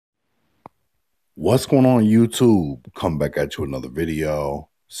What's going on YouTube? Come back at you another video.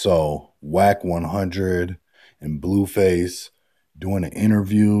 So WACK 100 and Blueface doing an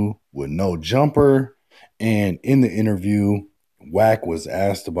interview with No Jumper. And in the interview, WACK was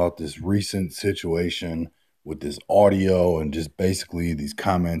asked about this recent situation with this audio and just basically these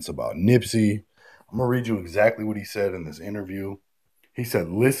comments about Nipsey. I'm going to read you exactly what he said in this interview. He said,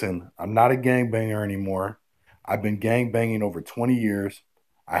 "Listen, I'm not a gangbanger anymore. I've been gangbanging over 20 years.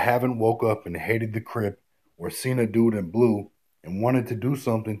 I haven't woke up and hated the Crip or seen a dude in blue and wanted to do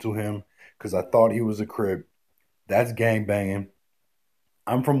something to him because I thought he was a Crip. That's gangbanging.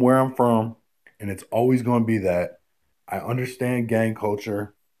 I'm from where I'm from, and it's always going to be that. I understand gang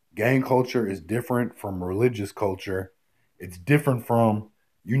culture. Gang culture is different from religious culture. It's different from,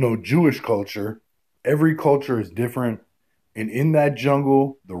 Jewish culture. Every culture is different. And in that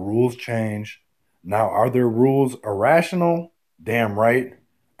jungle, the rules change. Now, are their rules irrational? Damn right.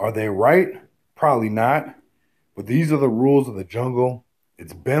 Are they right? Probably not. But these are the rules of the jungle.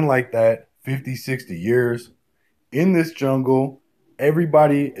 It's been like that 50, 60 years. In this jungle,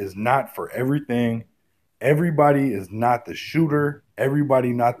 everybody is not for everything. Everybody is not the shooter.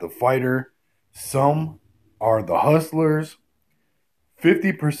 Everybody not the fighter. Some are the hustlers.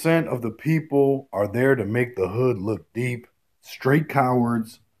 50% of the people are there to make the hood look deep. Straight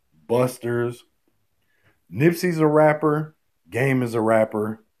cowards, busters. Nipsey's a rapper. Game is a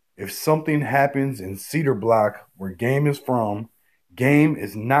rapper. If something happens in Cedar Block, where Game is from, Game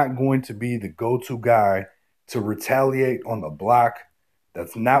is not going to be the go-to guy to retaliate on the block.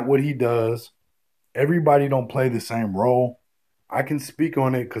 That's not what he does. Everybody don't play the same role. I can speak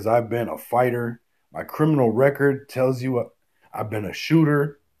on it because I've been a fighter. My criminal record tells you I've been a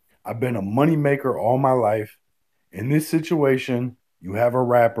shooter. I've been a moneymaker all my life. In this situation, you have a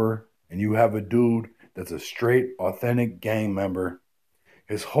rapper and you have a dude that's a straight, authentic gang member.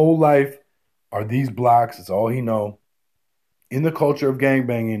 His whole life are these blocks. It's all he know. In the culture of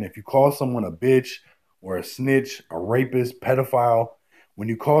gangbanging, if you call someone a bitch or a snitch, a rapist, pedophile, when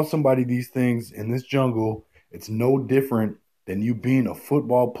you call somebody these things in this jungle, it's no different than you being a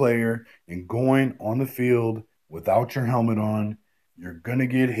football player and going on the field without your helmet on. You're going to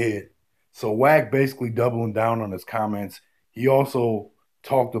get hit. So WACK basically doubling down on his comments. He also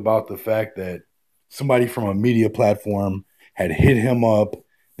talked about the fact that somebody from a media platform had hit him up.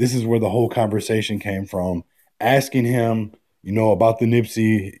 This is where the whole conversation came from, asking him, about the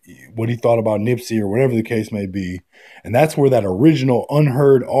Nipsey, what he thought about Nipsey or whatever the case may be. And that's where that original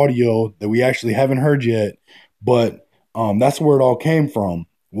unheard audio that we actually haven't heard yet, but that's where it all came from,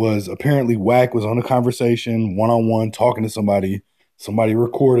 was apparently WACK was on a conversation one-on-one talking to somebody. Somebody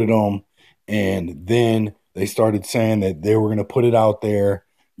recorded them, and then they started saying that they were going to put it out there.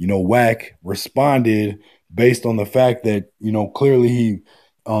 WACK responded based on the fact that, clearly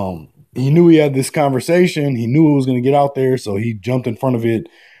he knew he had this conversation. He knew it was going to get out there, so he jumped in front of it,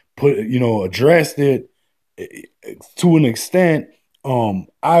 addressed it to an extent.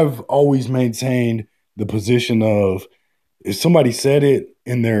 I've always maintained the position of, if somebody said it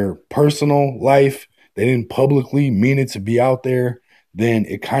in their personal life, they didn't publicly mean it to be out there, then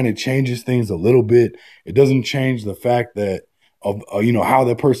it kind of changes things a little bit. It doesn't change the fact that of how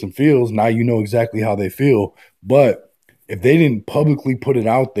that person feels. Now you know exactly how they feel. But if they didn't publicly put it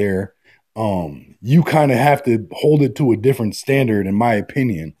out there, you kind of have to hold it to a different standard, in my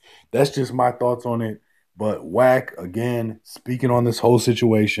opinion. That's just my thoughts on it. But WACK, again, speaking on this whole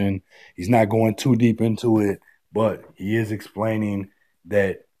situation, he's not going too deep into it, but he is explaining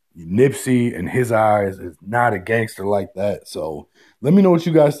that Nipsey, in his eyes, is not a gangster like that. So let me know what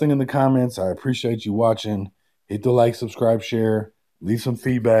you guys think in the comments. I appreciate you watching. Hit the like, subscribe, share, leave some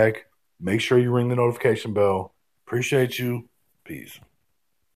feedback. Make sure you ring the notification bell. Appreciate you. Peace.